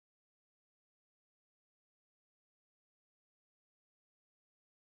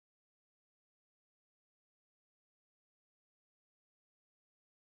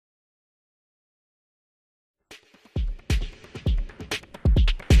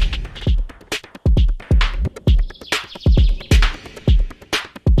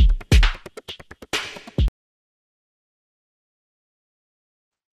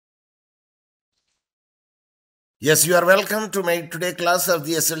Yes, you are welcome to my today class of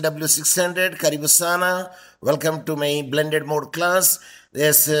the SLW600. Karibu sana. Welcome to my blended mode class.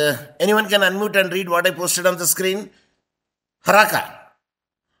 Yes, anyone can unmute and read what I posted on the screen? Haraka.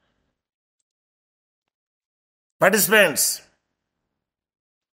 Participants.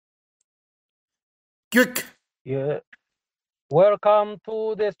 Quick. Yeah. Welcome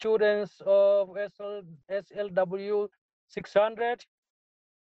to the students of SLW600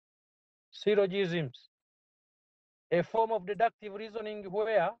 syllogisms, a form of deductive reasoning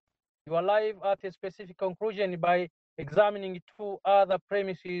where you arrive at a specific conclusion by examining two other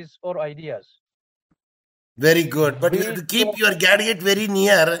premises or ideas. Very good. But you have to keep your gadget very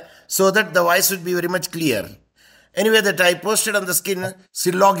near so that the voice would be very much clear. Anyway, that I posted on the screen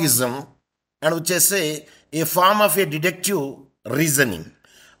syllogism, and which I say a form of a deductive reasoning,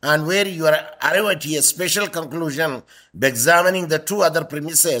 and where you are arrive at a special conclusion by examining the two other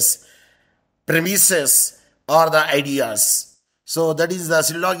premises or the ideas. So that is the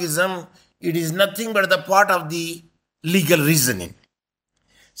syllogism. It is nothing but the part of the legal reasoning.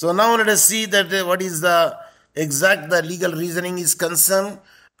 So now let us see that what is the legal reasoning is concerned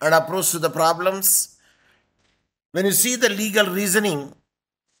and approach to the problems. When you see the legal reasoning,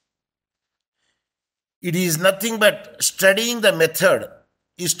 it is nothing but studying the method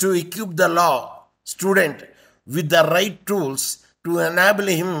is to equip the law student with the right tools to enable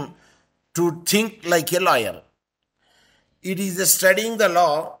him to think like a lawyer. It is studying the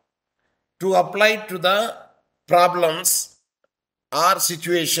law to apply to the problems or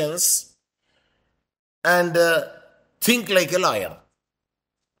situations and think like a lawyer.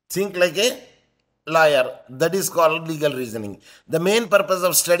 Think like a lawyer. That is called legal reasoning. The main purpose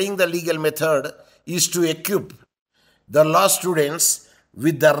of studying the legal method is to equip the law students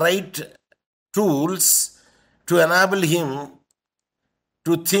with the right tools to enable him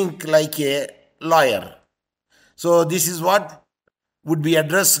to think like a lawyer. So this is what would be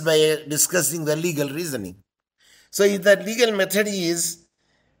addressed by discussing the legal reasoning. So the legal method is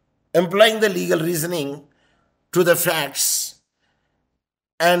employing the legal reasoning to the facts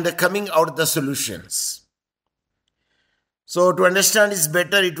and coming out the solutions. So to understand this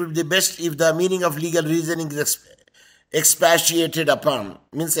better, it would be best if the meaning of legal reasoning is expatiated upon,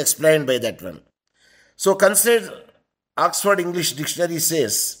 means explained by that one. So consider Oxford English Dictionary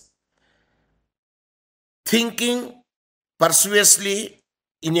says, thinking persuasively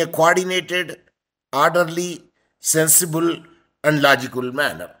in a coordinated, orderly, sensible and logical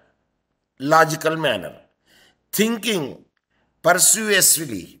manner. Thinking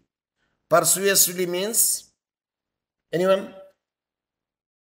persuasively. Persuasively means, anyone?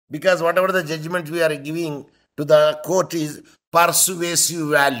 Because whatever the judgment we are giving to the court is persuasive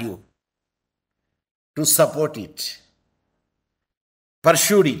value to support it,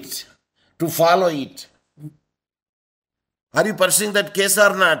 pursue it, to follow it. Are you pursuing that case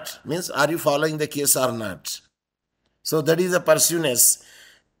or not? Means, are you following the case or not? So that is the pursueness.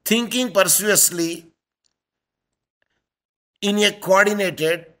 Thinking persuasively in a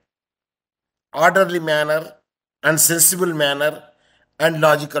coordinated, orderly manner and sensible manner and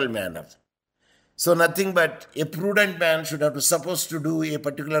logical manner. So nothing but a prudent man should have to supposed to do a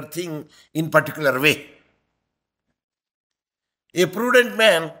particular thing in particular way. A prudent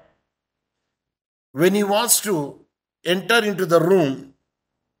man, when he wants to enter into the room,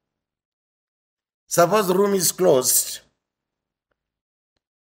 suppose the room is closed,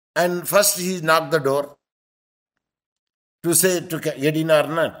 and first he knocked the door to say to get in or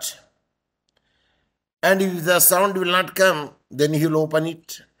not. And if the sound will not come, then he will open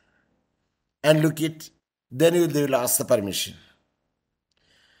it and look it. Then they will ask the permission.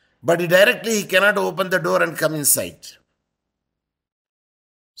 But directly he cannot open the door and come inside.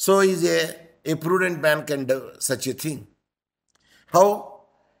 So a prudent man can do such a thing. How?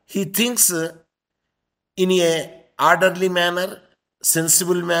 He thinks in a orderly manner,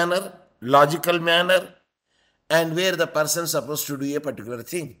 sensible manner, logical manner, and where the person is supposed to do a particular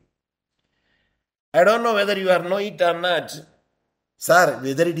thing. I don't know whether you are know it or not, sir,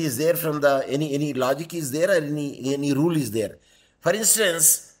 whether it is there from the any logic is there or any rule is there. For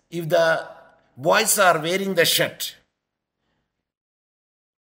instance, if the boys are wearing the shirt,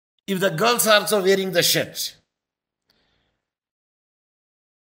 if the girls are also wearing the shirt,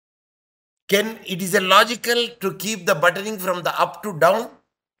 it is a logical to keep the buttoning from the up to down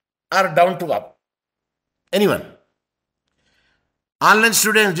or down to up? Anyone? Online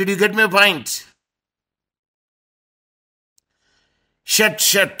students, did you get my point?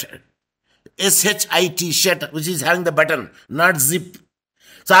 Shirt, S-H-I-T, shirt, which is having the button, not zip.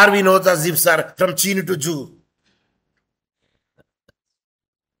 Sir, we know the zips are from Chini to Jew.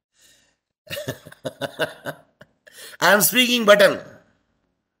 I am speaking button.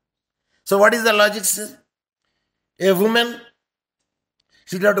 So what is the logic, sir? A woman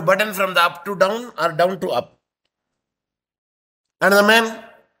should have to button from the up to down or down to up. And the man,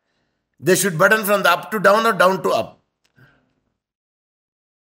 they should button from the up to down or down to up.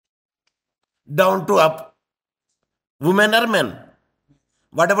 Down to up. Women or men?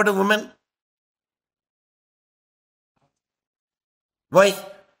 What about a woman? Why?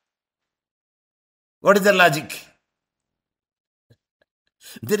 What is the logic?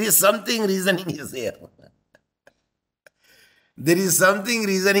 There is something reasoning is there. There is something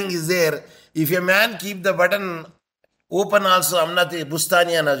reasoning is there. If a man keep the button open also, amnati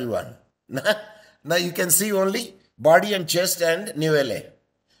bustani anajuan. Now you can see only body and chest and nivelle.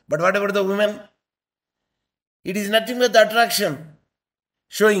 But what about the woman? It is nothing but the attraction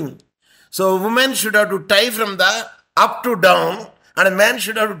showing. So a woman should have to tie from the up to down, and a man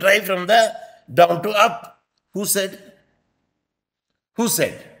should have to tie from the down to up. Who said? Who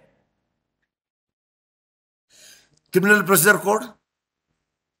said? Criminal Procedure Code?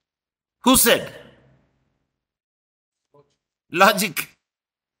 Who said? Logic.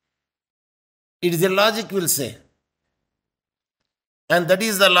 It is a logic will say. And that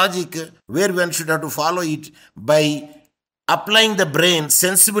is the logic where one should have to follow it by applying the brain,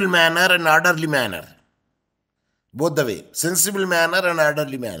 sensible manner and orderly manner. Both the way. Sensible manner and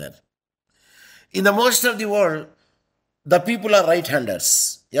orderly manner. In the most of the world, the people are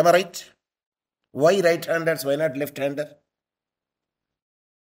right-handers. Am I right? Why right-handers? Why not left-hander?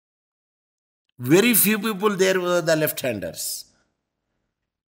 Very few people there were the left-handers.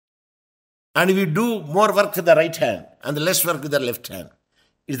 And we do more work with the right hand and the less work with the left hand.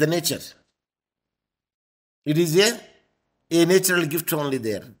 It's the nature. It is a natural gift only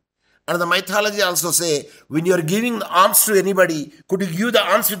there. And the mythology also say, when you are giving the alms to anybody, could you give the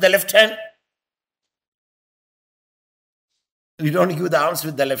alms with the left hand? We don't give the alms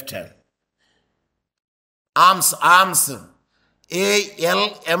with the left hand. Alms,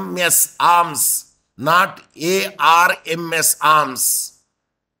 A-L-M-S, alms, not A-R-M-S, alms.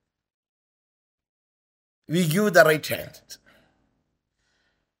 We give the right hand.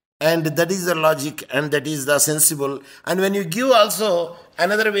 And that is the logic and that is the sensible. And when you give also,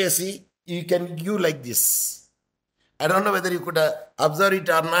 another way, see, you can give like this. I don't know whether you could observe it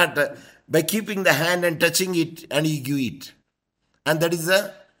or not, by keeping the hand and touching it and you give it. And that is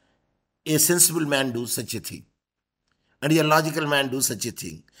a sensible man do such a thing. And a logical man do such a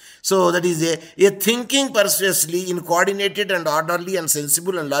thing. So that is a thinking persuasively in coordinated and orderly and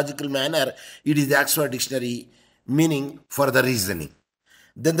sensible and logical manner. It is the Oxford Dictionary meaning for the reasoning.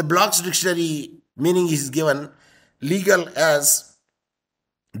 Then the Block's Dictionary meaning is given legal as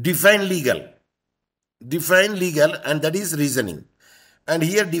define legal. Define legal, and that is reasoning. And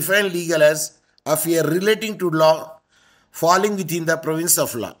here define legal as of a relating to law falling within the province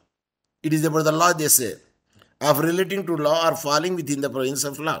of law. It is about the law, they say, of relating to law or falling within the province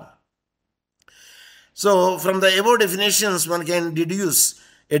of law. So from the above definitions, one can deduce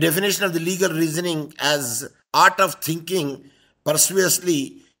a definition of the legal reasoning as art of thinking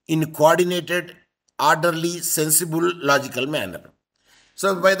persuasively in coordinated, orderly, sensible, logical manner.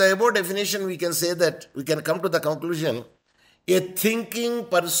 So by the above definition, we can say that we can come to the conclusion, a thinking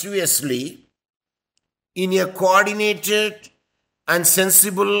persuasively in a coordinated and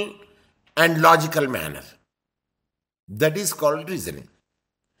sensible and logical manner. That is called reasoning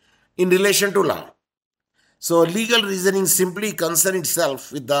in relation to law. So legal reasoning simply concerns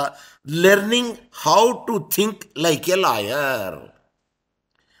itself with the learning how to think like a lawyer.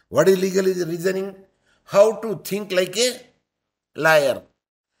 What is legal reasoning? How to think like a liar.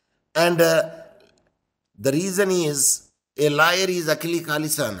 And the reason is, a liar is Akili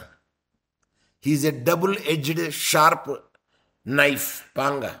Khalisan. He is a double-edged, sharp knife,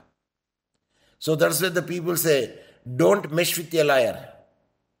 panga. So that's why the people say, don't mesh with a liar.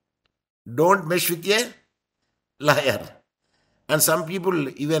 Don't mesh with a liar. And some people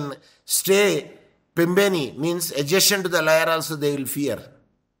even stay pembeni, means adjacent to the liar also they will fear.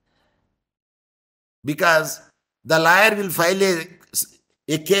 Because the liar will file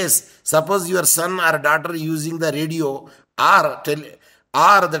a case. Suppose your son or daughter using the radio or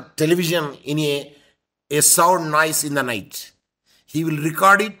the television in a sound noise in the night. He will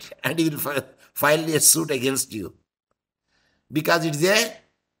record it and he will file a suit against you. Because it is a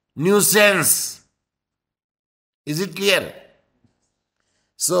nuisance. Is it clear?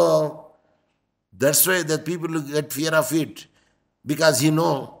 So that's why that people get fear of it, because you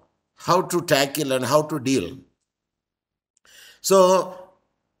know how to tackle and how to deal. So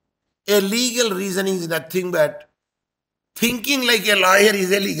a legal reasoning is nothing but thinking like a lawyer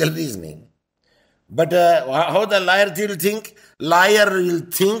is a legal reasoning. But how the liar will think? Liar will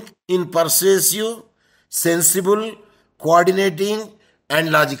think in persuasive, sensible, coordinating, and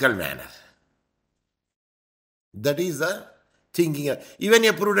logical manner. That is the thinking. Even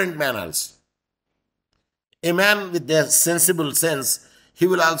a prudent man also. A man with a sensible sense, he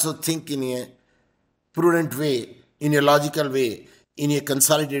will also think in a prudent way, in a logical way, in a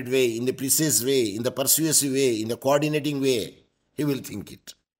consolidated way, in a precise way, in the persuasive way, in the coordinating way. He will think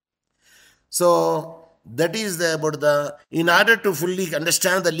it. So that is in order to fully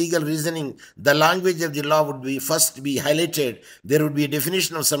understand the legal reasoning, the language of the law would be first be highlighted. There would be a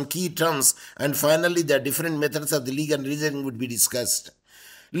definition of some key terms, and finally the different methods of the legal reasoning would be discussed.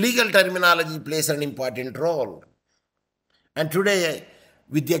 Legal terminology plays an important role. And today,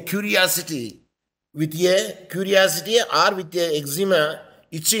 with a curiosity or with a eczema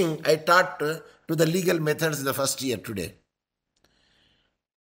itching, I taught to the legal methods in the first year today.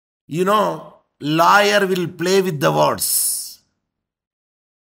 You know, lawyer will play with the words.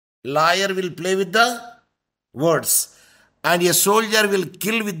 Lawyer will play with the words. And a soldier will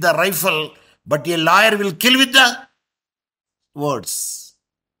kill with the rifle, but a lawyer will kill with the words.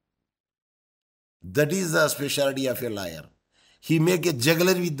 That is the specialty of a lawyer. He make a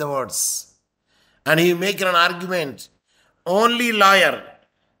juggler with the words. And he make an argument. Only lawyer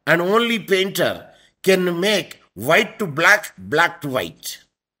and only painter can make white to black, black to white.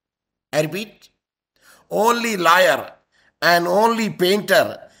 I repeat, only lawyer and only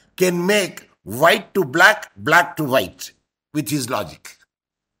painter can make white to black, black to white with his logic.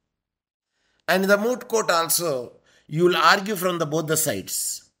 And in the moot court also, you will argue from both the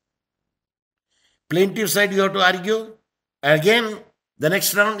sides. Plaintiff side you have to argue. Again, the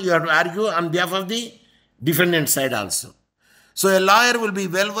next round you have to argue on behalf of the defendant side also. So a lawyer will be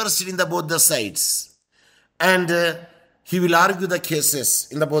well versed in both the sides. And he will argue the cases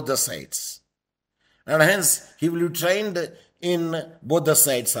in both the sides. And hence, he will be trained in both the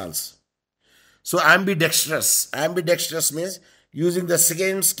sides also. So ambidextrous. Ambidextrous means using the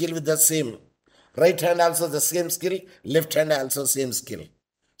same skill with the same. Right hand also the same skill, left hand also same skill.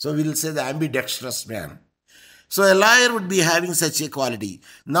 So we will say the ambidextrous man. So a lawyer would be having such a quality.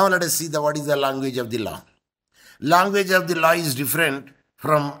 Now let us see what is the language of the law. Language of the law is different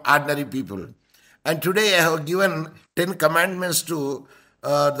from ordinary people. And today I have given 10 commandments to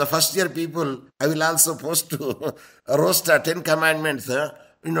the first year people. I will also post to roast 10 commandments.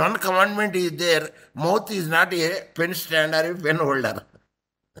 In one commandment is there, mouth is not a pen stand or a pen holder.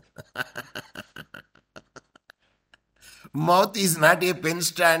 Mouth is not a pen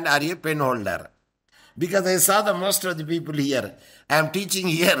stand or a pen holder. Because I saw the most of the people here. I am teaching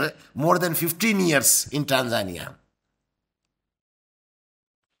here more than 15 years in Tanzania.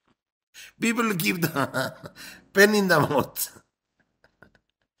 People keep the pen in the mouth.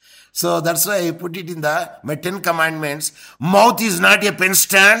 So that's why I put it in my 10 commandments. Mouth is not a pen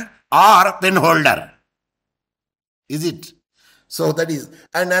stand or pen holder. Is it? So that is.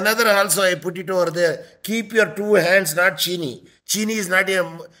 And another also I put it over there. Keep your two hands not chini. Chini is not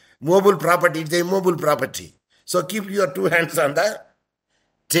a mobile property. It's a immobile property. So keep your two hands on the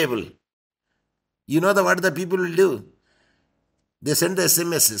table. You know what the people will do? They send the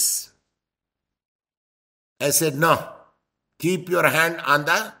SMSs. I said, no. Keep your hand on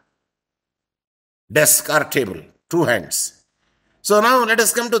the desk or table. Two hands. So now let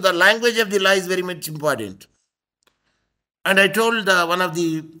us come to the language of the law is very much important. And I told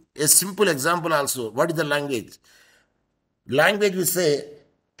a simple example also. What is the language? Language will say,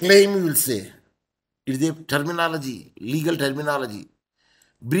 claim will say. It is a terminology, legal terminology.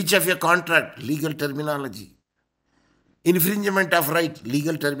 Breach of a contract, legal terminology. Infringement of right,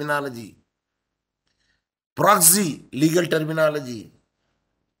 legal terminology. Proxy, legal terminology.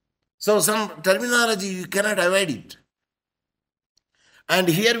 So some terminology, you cannot avoid it. And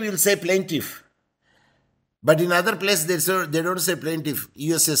here we will say plaintiff. But in other places, they don't say plaintiff.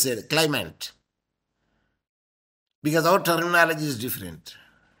 USA said claimant. Because our terminology is different.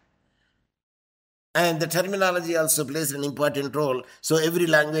 And the terminology also plays an important role. So every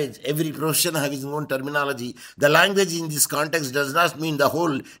language, every profession has its own terminology. The language in this context does not mean the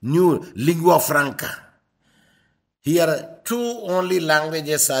whole new lingua franca. Here, 2 only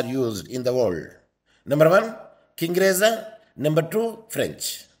languages are used in the world. Number 1, Kingreza. Number 2,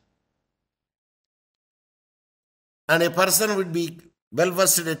 French. And a person would be well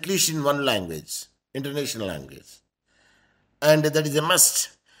versed at least in one language, international language. And that is a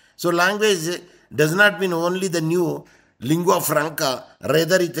must. So language does not mean only the new lingua franca,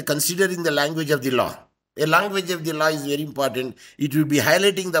 rather it is considering the language of the law. A language of the law is very important. It will be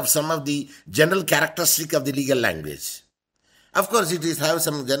highlighting some of the general characteristics of the legal language. Of course, it is have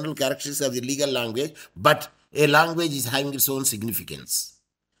some general characteristics of the legal language, but a language is having its own significance.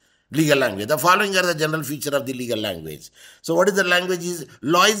 Legal language. The following are the general feature of the legal language. So what is the language? Is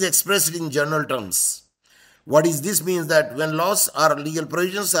law is expressed in general terms. What is this means that when laws or legal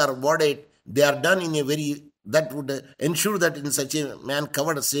provisions are worded, they are done in a very, that would ensure that in such a man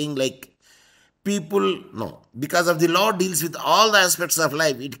covered saying like people, no, because of the law deals with all the aspects of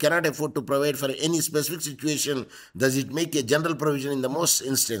life, it cannot afford to provide for any specific situation, does it make a general provision in the most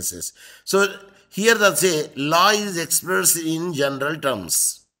instances. So here they say law is expressed in general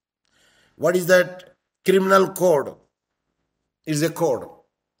terms. What is that? Criminal code is a code.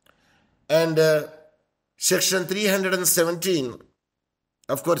 And section 317,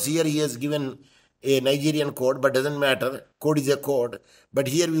 of course, here he has given a Nigerian code, but doesn't matter. Code is a code. But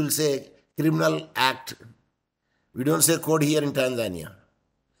here we will say Criminal Act. We don't say code here in Tanzania.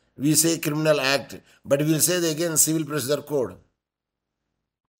 We say Criminal Act, but we will say again Civil Procedure Code.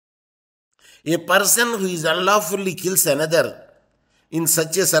 A person who is unlawfully kills another in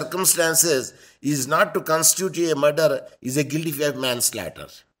such a circumstances is not to constitute a murder, is a guilty of manslaughter.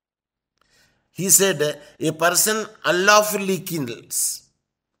 He said a person unlawfully kills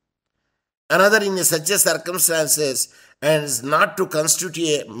another in such a circumstances and is not to constitute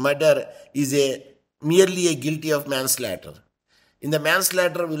a murder is merely a guilty of manslaughter. In the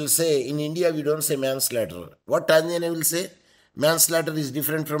manslaughter we will say, in India we don't say manslaughter. What Tanzania will say? Manslaughter is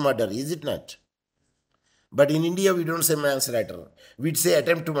different from murder, is it not? But in India we don't say manslaughter. We'd say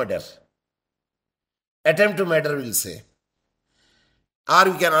attempt to murder. Attempt to murder we'll say. Or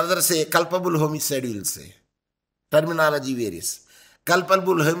we can either say culpable homicide we'll say. Terminology varies.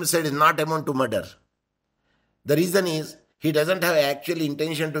 Culpable homicide is not amount to murder. The reason is he doesn't have actual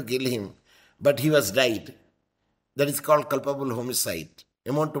intention to kill him, but he was died. That is called culpable homicide.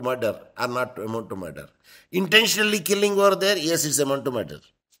 Amount to murder or not amount to murder. Intentionally killing over there, yes, it's amount to murder.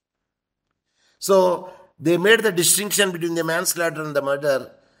 So they made the distinction between the manslaughter and the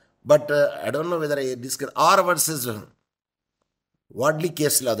murder, but I don't know whether I discussed R versus Wadley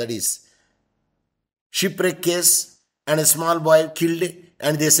case law, that is shipwreck case and a small boy killed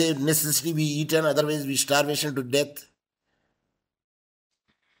and they say necessity be eaten, otherwise we starvation to death.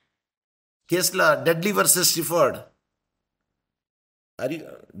 Case law, Dudley versus Stifford.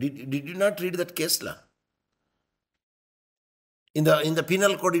 Did you not read that case law? In the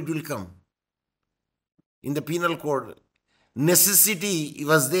penal code it will come. In the penal code, necessity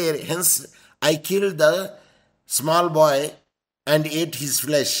was there, hence I killed the small boy and ate his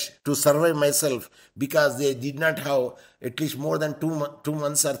flesh to survive myself because they did not have at least more than 2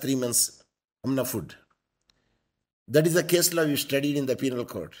 months or 3 months food. That is the case law you studied in the penal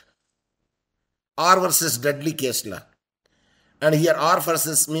code. R versus Dudley case law. And here R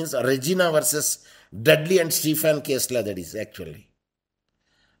versus means Regina versus Dudley and Stephen case law, that is actually.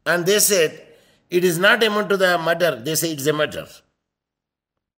 And they said it is not amount to the murder, they say it's a murder.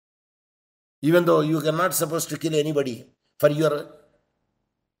 Even though you are not supposed to kill anybody for your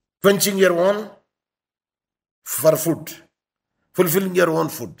quenching your own for food, fulfilling your own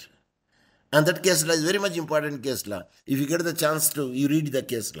food. And that case law is very much important case law. If you get the chance to, you read the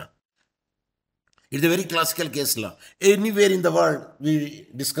case law. It's a very classical case law. Anywhere in the world, we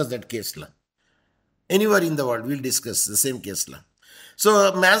discuss that case law. Anywhere in the world, we'll discuss the same case law.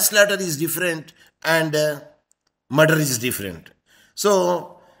 So manslaughter is different and murder is different.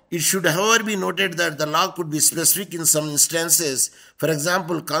 So it should, however, be noted that the law could be specific in some instances. For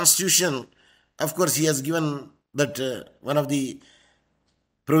example, Constitution, of course, he has given that one of the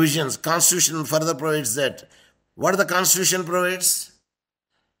provisions. Constitution further provides that. What the Constitution provides?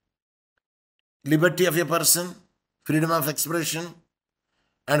 Liberty of a person, freedom of expression,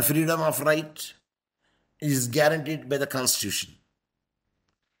 and freedom of right is guaranteed by the Constitution.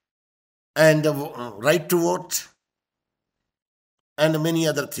 And the right to vote, and many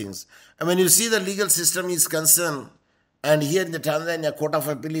other things. And when you see the legal system is concerned, and here in the Tanzania, Court of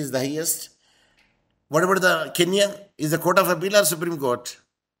Appeal is the highest. What about the Kenya? Is the Court of Appeal or Supreme Court?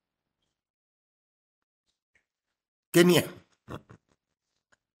 Kenya.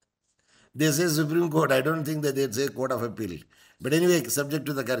 They say Supreme Court. I don't think that they say Court of Appeal. But anyway, subject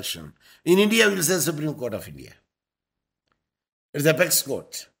to the correction. In India, we will say Supreme Court of India. It's the apex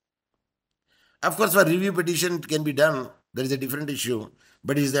court. Of course, for review petition, it can be done. There is a different issue,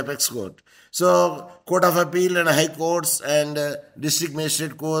 but it is the apex court. So, Court of Appeal and High Courts and District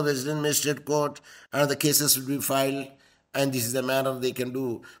Magistrate Court, Resident Magistrate Court, and the cases will be filed, and this is the manner they can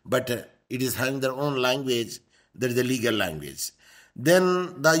do. But it is having their own language, that is the legal language.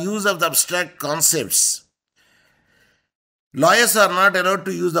 Then, the use of the abstract concepts. Lawyers are not allowed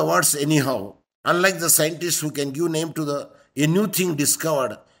to use the words anyhow, unlike the scientists who can give name to the a new thing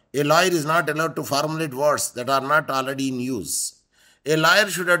discovered, a lawyer is not allowed to formulate words that are not already in use. A lawyer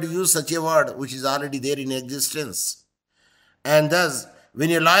should have to use such a word which is already there in existence. And thus,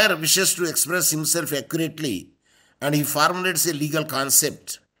 when a lawyer wishes to express himself accurately and he formulates a legal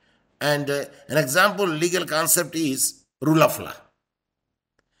concept, and an example legal concept is rule of law.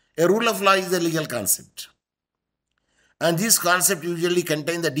 A rule of law is a legal concept. And this concept usually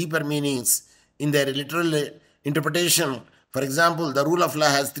contain the deeper meanings in their literal interpretation. For example, the rule of law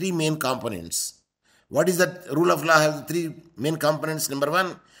has three main components. What is that rule of law has three main components? Number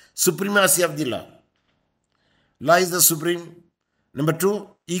one, supremacy of the law. Law is the supreme. Number two,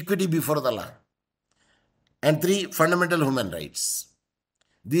 equity before the law. And three, fundamental human rights.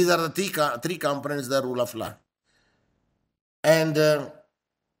 These are the three components of the rule of law. And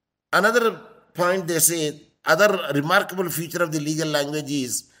another point they say, other remarkable feature of the legal language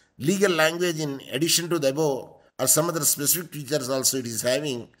is, legal language in addition to the above, or some other specific features also it is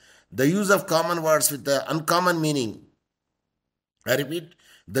having, the use of common words with the uncommon meaning. I repeat,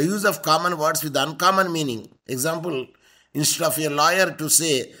 the use of common words with the uncommon meaning. Example, instead of a lawyer to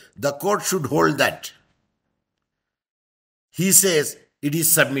say, the court should hold that, he says, it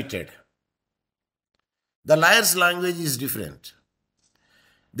is submitted. The lawyer's language is different.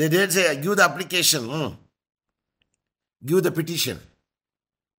 They did say, give the application, give the petition,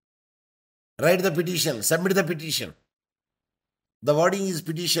 write the petition, submit the petition. The wording is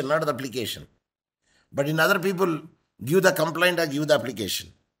petition, not the application. But in other people, give the complaint or give the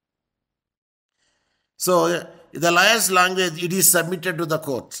application. So, the lawyer's language, it is submitted to the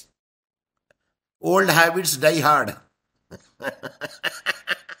court. Old habits die hard.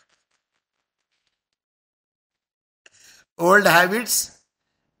 Old habits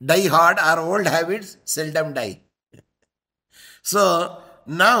die hard, or old habits seldom die. So,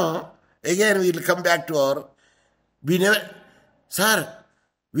 now, again we will come back to our, sir,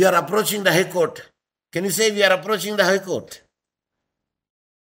 we are approaching the High Court. Can you say we are approaching the High Court?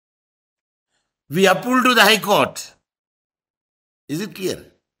 We appeal to the High Court. Is it clear?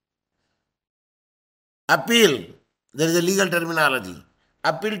 Appeal, there is a legal terminology.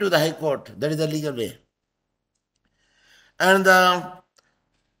 Appeal to the High Court, that is the legal way. And a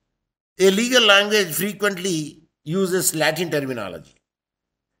legal language frequently uses Latin terminology.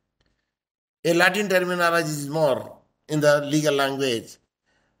 A Latin terminology is more in the legal language.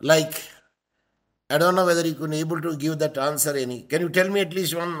 Like, I don't know whether you could be able to give that answer any. Can you tell me at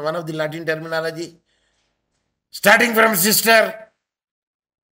least one of the Latin terminology? Starting from Sister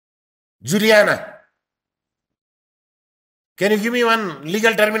Juliana. Can you give me one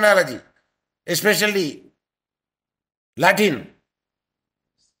legal terminology? Especially Latin.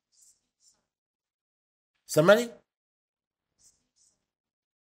 Somebody?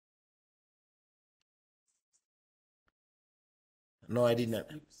 No, I did not.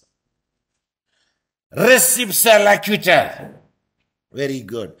 Res ipsa loquitur. Very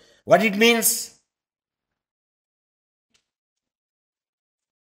good. What it means?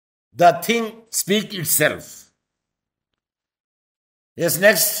 The thing speaks itself. Yes,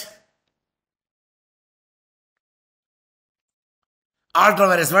 next.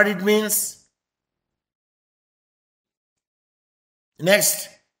 Ultra-vires. What it means? Next.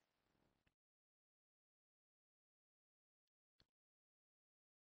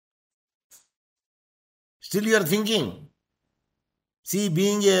 Still you are thinking. See,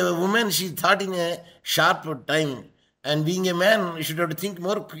 being a woman, she thought in a sharp time. And being a man, you should have to think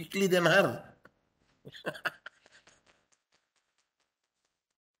more quickly than her.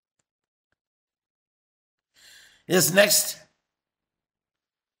 Yes, next.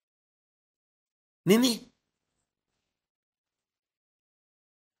 Nini?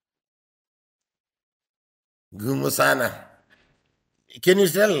 Gumusana. Can you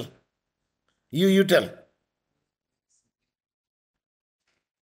tell? You tell.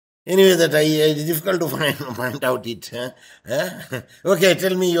 Anyway, that it's difficult to find out it. Huh? Okay,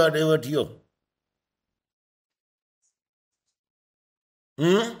 tell me about you.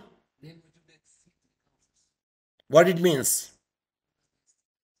 What it means?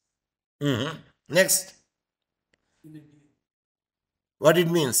 Next. What it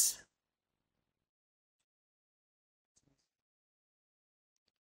means?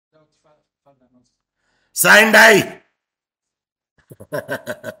 Sign die.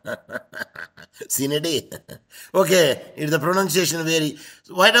 Sinede. Okay, if the pronunciation vary.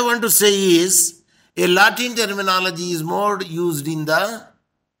 What I want to say is, a Latin terminology is more used in the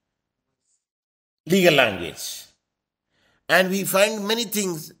legal language. And we find many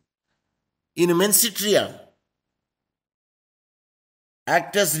things in mensitria.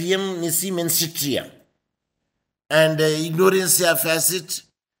 Actus riem nisi mensitria. and ignorantia facit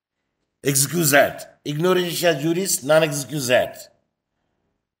excusat. Ignorantia juris non excusat.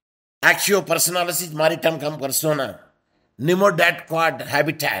 Actio personalis maritam cum persona. Nemo dat quad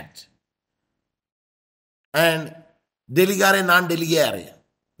habitat. And delegare non delegare.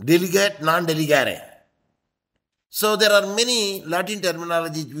 Delegate non delegare. So there are many Latin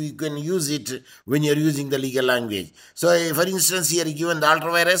terminologies we can use it when you are using the legal language. So for instance, here given the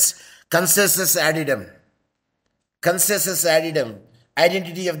ultravirus, consensus addendum. Consensus addendum,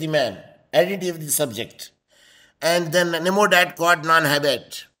 identity of the man, identity of the subject. And then nemo dat quod non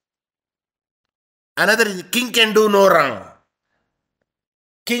habet. Another is king can do no wrong.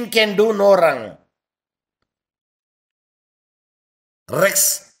 King can do no wrong.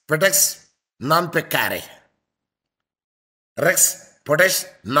 Rex protects non peccare. Rex protects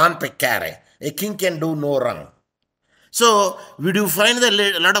non peccare. A king can do no wrong. So we do find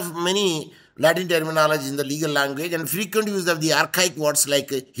a lot of many Latin terminology in the legal language and frequent use of the archaic words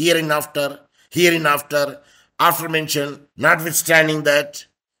like hereinafter, aforementioned, notwithstanding that.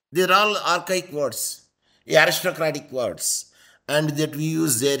 They are all archaic words, aristocratic words, and that we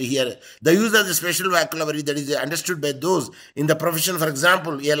use there here. The use of the special vocabulary that is understood by those in the profession. For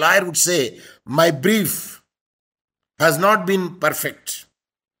example, a lawyer would say, my brief has not been perfect.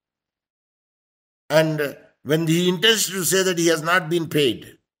 And when he intends to say that he has not been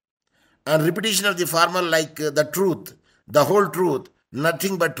paid, and repetition of the formal like the truth, the whole truth,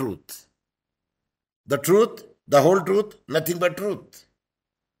 nothing but truth. The truth, the whole truth, nothing but truth.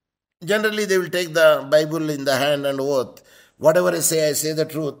 Generally, they will take the Bible in the hand and oath. Whatever I say the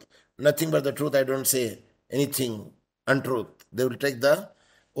truth, nothing but the truth, I don't say anything untruth. They will take the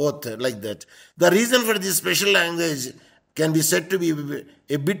oath like that. The reason for this special language can be said to be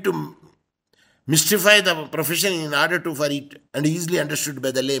a bit to mystify the profession in order to for it and easily understood by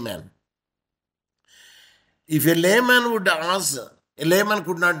the layman. If a layman would ask, a layman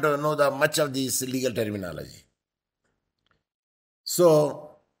could not know much of this legal terminology. So,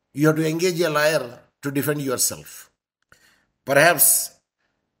 you have to engage a lawyer to defend yourself. Perhaps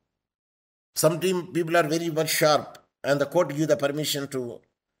sometimes people are very much sharp and the court gives the permission to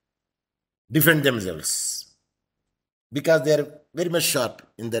defend themselves because they are very much sharp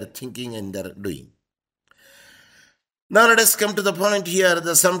in their thinking and their doing. Now let us come to the point here.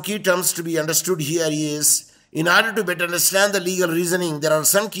 Some key terms to be understood here is, in order to better understand the legal reasoning, there are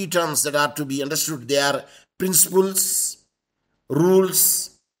some key terms that are to be understood. They are principles,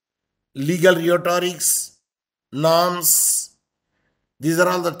 rules, legal rhetorics, norms. These are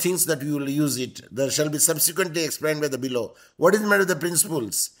all the things that we will use it. There shall be subsequently explained by the below. What is meant by the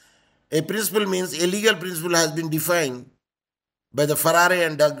principles? A principle means a legal principle has been defined by the Ferrari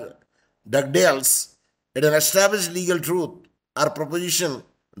and Dugdale's at an established legal truth or proposition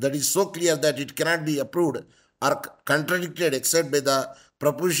that is so clear that it cannot be approved or contradicted except by the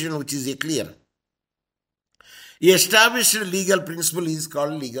proposition which is clear. A established legal principle is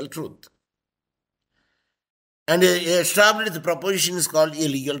called legal truth. And a established proposition is called a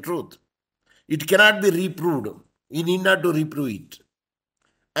legal truth. It cannot be reproved. You need not to reprove it.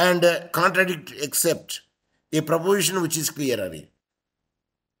 And contradict except a proposition which is clearer.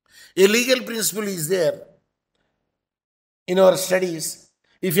 A legal principle is there in our studies.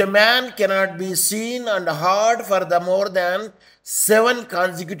 If a man cannot be seen and heard for the more than 7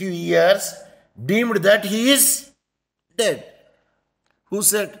 consecutive years, deemed that he is dead. Who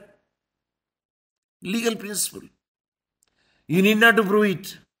said? Legal principle. You need not to prove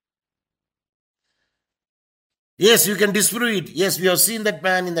it. Yes, you can disprove it. Yes, we have seen that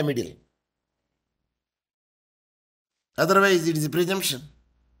man in the middle. Otherwise, it is a presumption.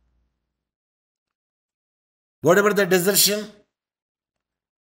 Whatever the desertion,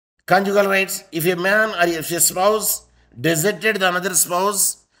 conjugal rights, if a man or if a spouse deserted the another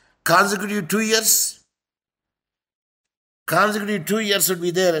spouse, consecutive 2 years, consecutive 2 years would be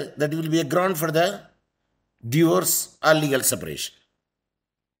there. That will be a ground for the divorce or legal separation.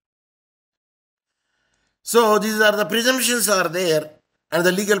 So these are the presumptions are there and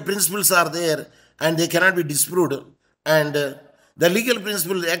the legal principles are there and they cannot be disproved. And the legal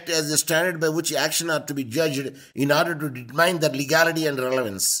principles act as a standard by which action are to be judged in order to determine their legality and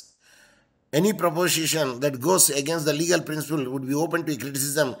relevance. Any proposition that goes against the legal principle would be open to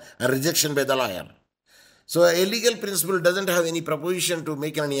criticism and rejection by the lawyer. So a legal principle doesn't have any proposition to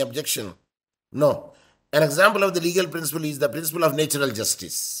make any objection. No. An example of the legal principle is the principle of natural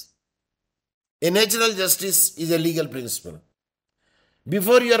justice. A natural justice is a legal principle.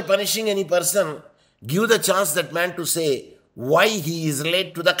 Before you are punishing any person, give the chance that man to say why he is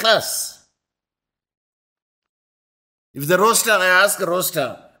late to the class. If the roaster, I ask a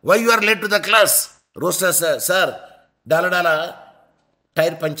roaster, why you are late to the class? Roaster says, sir, dala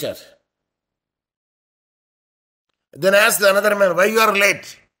tire puncture. Then ask the another man, why you are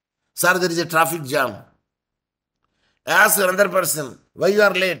late? Sir, there is a traffic jam. Ask another person, why you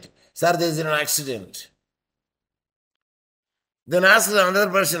are late? Sir, there is an accident. Then ask another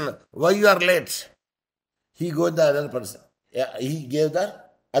person, why you are late? He goes the other person. Yeah, he gave the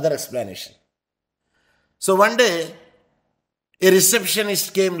other explanation. So one day, a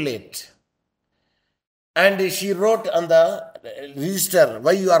receptionist came late. And she wrote on the register,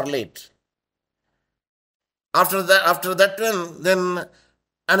 why you are late? After that one, then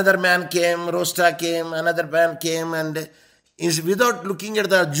another man came, roaster came, another man came, and without looking at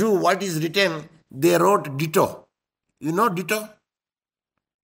the Jew, what is written, they wrote ditto. You know ditto?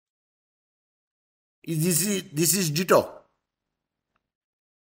 This is ditto.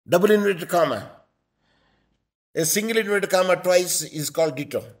 Double inverted comma. A single inverted comma twice is called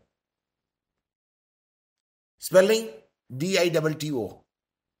ditto. Spelling D-I-T-T-O.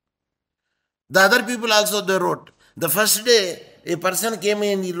 The other people also they wrote. The first day, a person came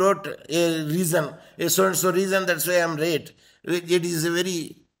in, he wrote a reason, a so-and-so reason, that's why I am late. It is a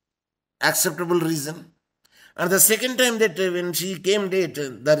very acceptable reason. And the second time that when she came late,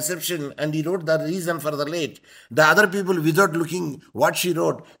 the reception, and he wrote the reason for the late, the other people, without looking what she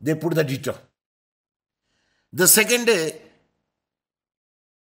wrote, they put the ditto. The second day,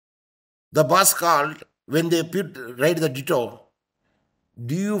 the boss called, when they write the ditto,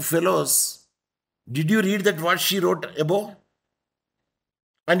 do you fellows, did you read that what she wrote above?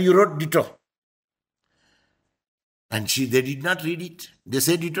 And you wrote ditto. And they did not read it. They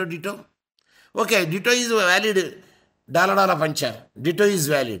say ditto, ditto. Okay, ditto is valid. Dala puncture. Ditto is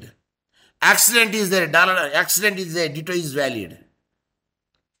valid. Accident is there. Accident is there. Ditto is valid.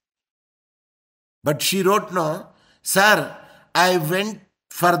 But she wrote, no, sir, I went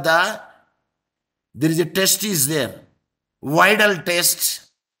for there is a test is there. Vital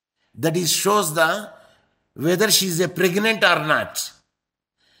test that is shows whether she is pregnant or not.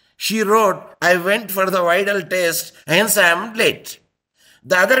 She wrote, I went for the vital test, hence I am late.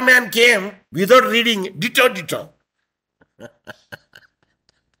 The other man came without reading ditto, ditto.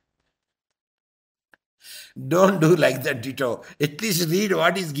 Don't do like that ditto. At least read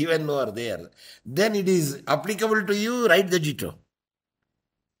what is given over there. Then it is applicable to you, write the ditto.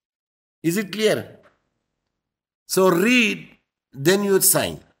 Is it clear? So read, then you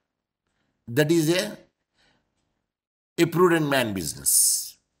sign. That is a prudent man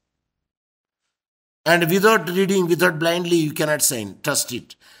business. And without reading, without blindly, you cannot sign. Trust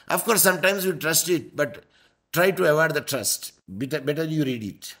it. Of course, sometimes you trust it, but try to avoid the trust. Better you read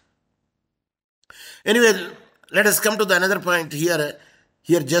it. Anyway, let us come to the another point here.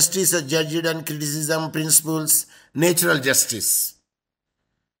 Here, justice is judged on criticism, principles, natural justice.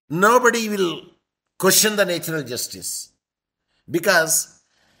 Nobody will question the natural justice. Because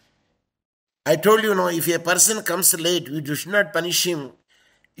I told you, if a person comes late, you should not punish him.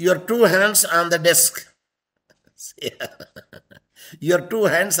 Your two hands on the desk. Your two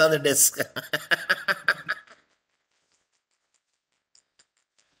hands on the desk.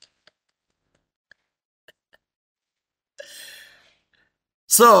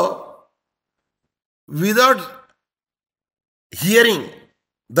 So, without hearing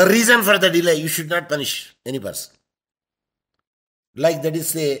the reason for the delay, you should not punish any person. Like that is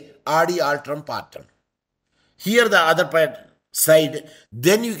say, adi altrum partem. Here the other side,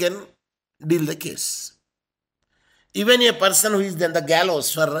 then you can deal the case. Even a person who is then the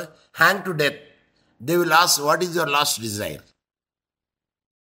gallows for hanged to death, they will ask, what is your last desire?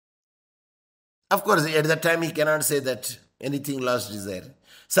 Of course, at that time he cannot say that anything last desire.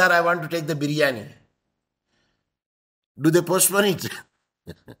 Sir, I want to take the biryani. Do they postpone it?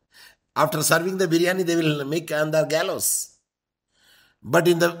 After serving the biryani, they will make on the gallows. But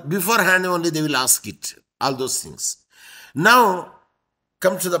in the beforehand only they will ask it. All those things. Now,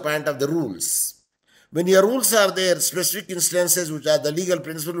 come to the point of the rules. When your rules are there, specific instances which are the legal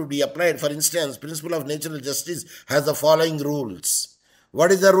principle will be applied. For instance, principle of natural justice has the following rules.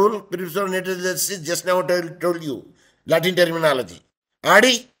 What is the rule? Principle of natural justice, just now I told you. Latin terminology.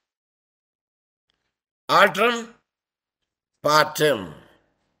 Adi, altrum, partem.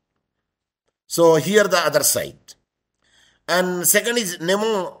 So here the other side. And second is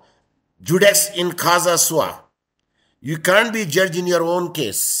nemo judex in causa sua. You can't be a judge in your own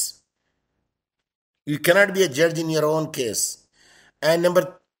case. You cannot be a judge in your own case. And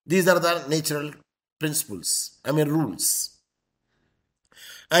these are the natural principles, rules.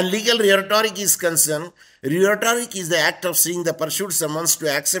 And legal rhetoric is concerned. Rhetoric is the act of seeing the pursuit summons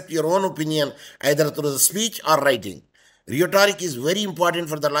to accept your own opinion either through the speech or writing. Rhetoric is very important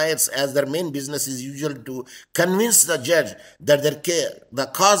for the lawyers as their main business is usually to convince the judge that the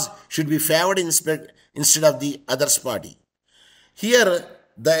cause should be favored instead of the other's party. Here,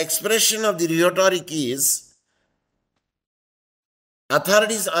 the expression of the rhetoric is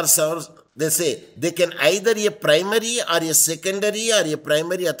authorities are served, they say they can either a primary or a secondary or a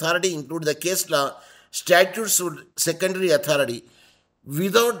primary authority include the case law, statutes would secondary authority.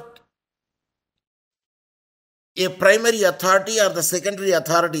 Without a primary authority or the secondary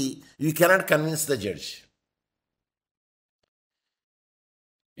authority, you cannot convince the judge.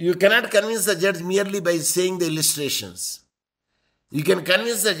 You cannot convince the judge merely by saying the illustrations. You can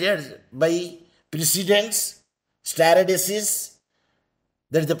convince the judge by precedents, stare decisis,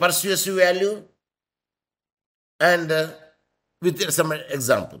 that is the persuasive value, and with some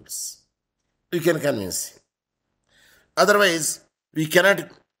examples, you can convince him. Otherwise, we cannot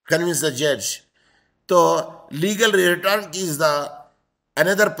convince the judge. So, legal rhetoric is the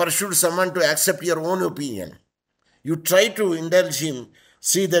another pursuit someone to accept your own opinion. You try to indulge him,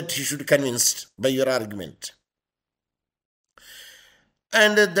 see that he should be convinced by your argument.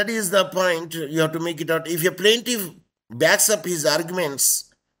 And that is the point, you have to make it out. If a plaintiff backs up his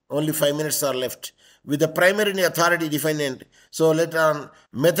arguments, only 5 minutes are left, with the primary authority defendant. So later on,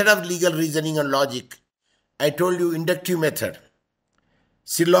 method of legal reasoning and logic. I told you inductive method,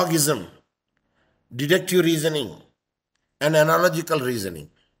 syllogism, deductive reasoning, and analogical reasoning.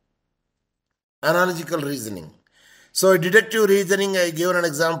 Analogical reasoning. So deductive reasoning, I gave an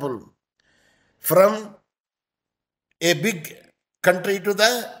example. From a big country to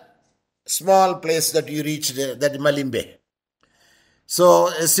the small place that you reached, that Malimbe. So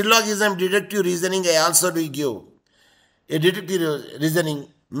a syllogism, deductive reasoning, I also do give. A deductive reasoning,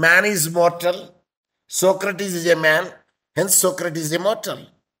 man is mortal, Socrates is a man, hence Socrates is immortal.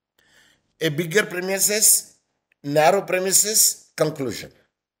 A bigger premises, narrow premises, conclusion.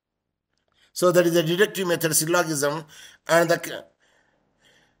 So that is the deductive method, syllogism, and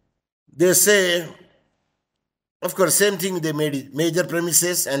they say, of course, same thing they made it, major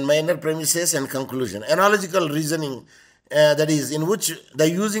premises and minor premises and conclusion. Analogical reasoning, that is, in which the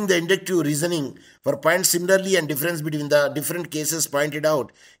using the inductive reasoning for points similarly and difference between the different cases pointed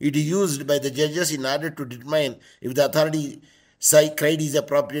out, it is used by the judges in order to determine if the authority cried is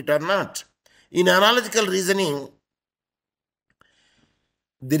appropriate or not. In analogical reasoning,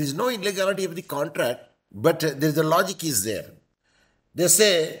 there is no illegality of the contract, but there is a logic is there. They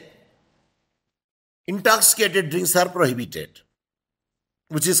say intoxicated drinks are prohibited,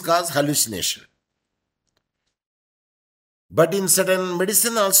 which is cause hallucination. But in certain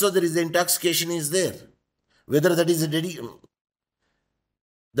medicine also there is the intoxication is there. Whether that is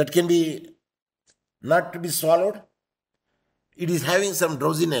that can be not to be swallowed, it is having some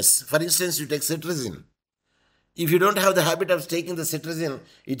drowsiness. For instance, you take cetirizine. If you don't have the habit of taking the cetirizine,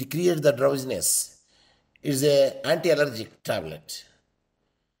 it creates the drowsiness. It is an anti-allergic tablet.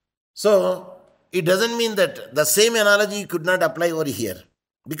 So, it doesn't mean that the same analogy could not apply over here.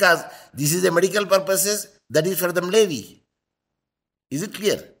 Because this is a medical purposes, that is for the Mlevi. Is it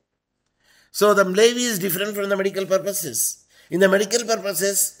clear? So, the Mlevi is different from the medical purposes. In the medical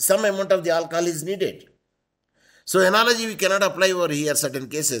purposes, some amount of the alcohol is needed. So, analogy we cannot apply over here certain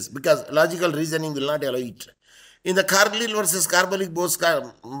cases because logical reasoning will not allow it. In the Cargill versus Carbolic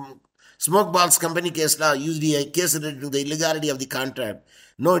Smoke Balls Company case law, used a case related to the illegality of the contract.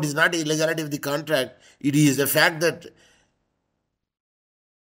 No, it is not illegality of the contract. It is the fact that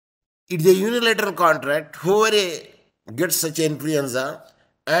it is a unilateral contract. Whoever gets such influenza,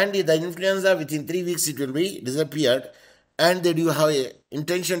 and the influenza within 3 weeks it will be disappeared, and they do have an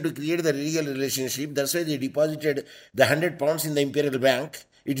intention to create the legal relationship. That's why they deposited the 100 pounds in the Imperial Bank.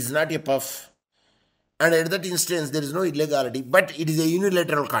 It is not a puff. And at that instance, there is no illegality, but it is a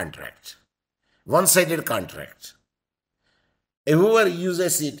unilateral contract, one-sided contract. Whoever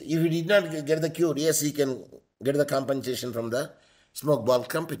uses it, if he did not get the cure, yes, he can get the compensation from the smoke ball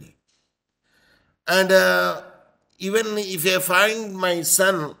company. And even if I find my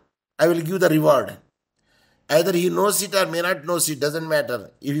son, I will give the reward. Either he knows it or may not know it, doesn't matter.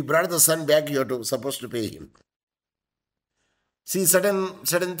 If you brought the son back, you are supposed to pay him. See,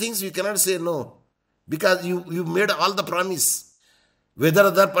 certain things you cannot say no. Because you made all the promise. Whether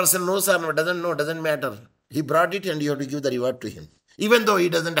other person knows or not, doesn't know, doesn't matter. He brought it and you have to give the reward to him. Even though he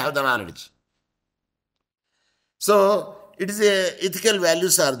doesn't have the knowledge. So, it is ethical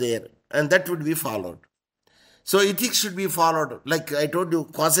values are there and that would be followed. So, ethics should be followed. Like I told you,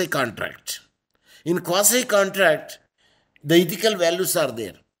 quasi-contract. In quasi-contract, the ethical values are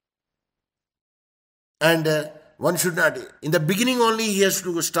there. And one should not, in the beginning only he has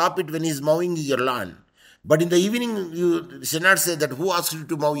to stop it when he is mowing your lawn. But in the evening, you should not say that who asked you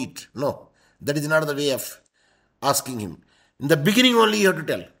to mow it. No, that is not the way of asking him. In the beginning only you have to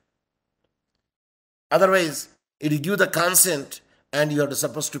tell. Otherwise, it will give the consent and you are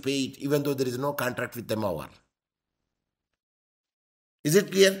supposed to pay it even though there is no contract with the mower. Is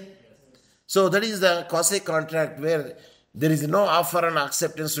it clear? So that is the quasi-contract where there is no offer and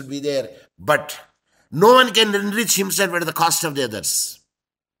acceptance should be there, but no one can enrich himself at the cost of the others.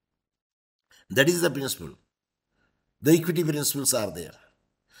 That is the principle. The equity principles are there.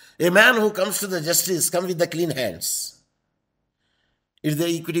 A man who comes to the justice comes with the clean hands. It's the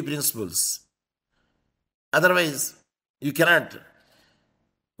equity principles. Otherwise, you cannot.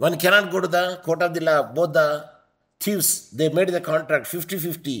 One cannot go to the court of the law. Both the thieves, they made the contract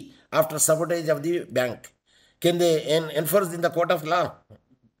 50-50 after sabotage of the bank. Can they enforce in the court of law?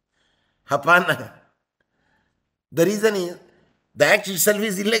 Hapana. The reason is, the act itself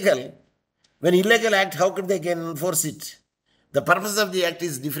is illegal. When illegal act, how could they can enforce it? The purpose of the act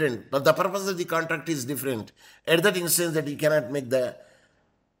is different, but the purpose of the contract is different. At that instance, that you cannot make the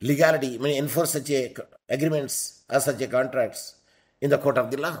legality, enforce such a agreements or such a contracts in the court of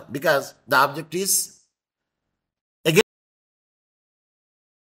the law, because the object is again.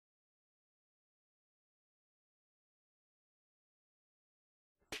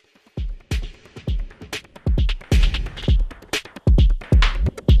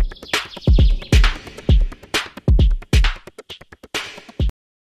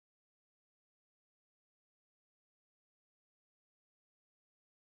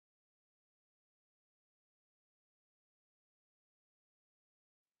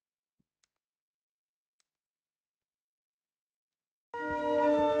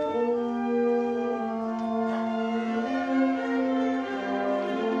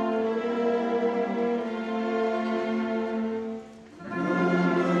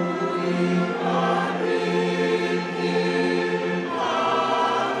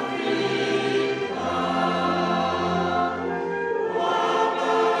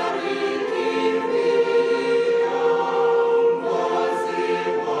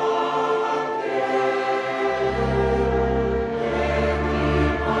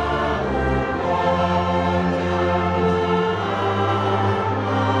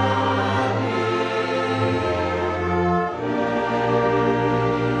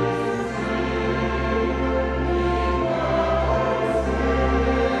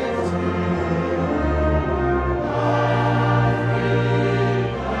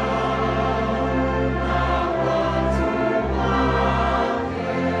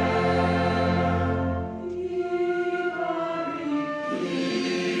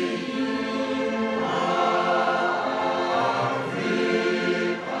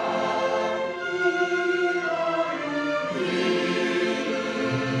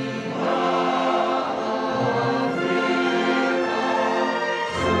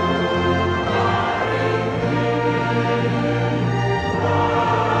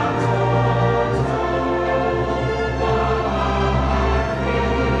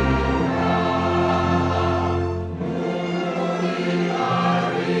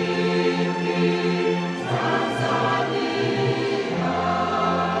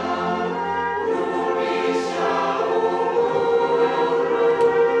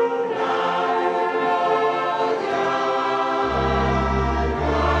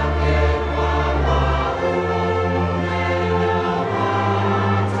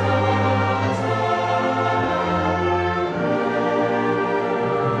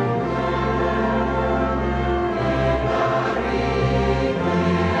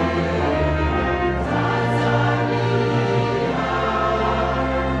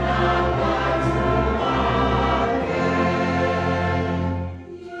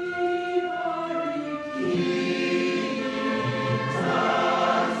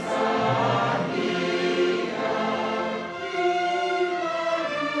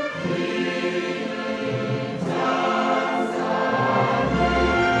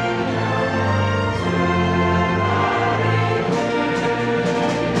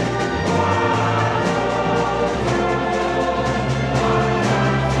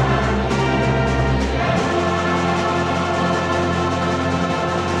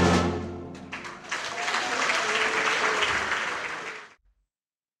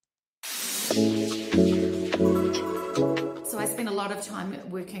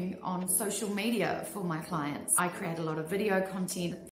 Working on social media for my clients. I create a lot of video content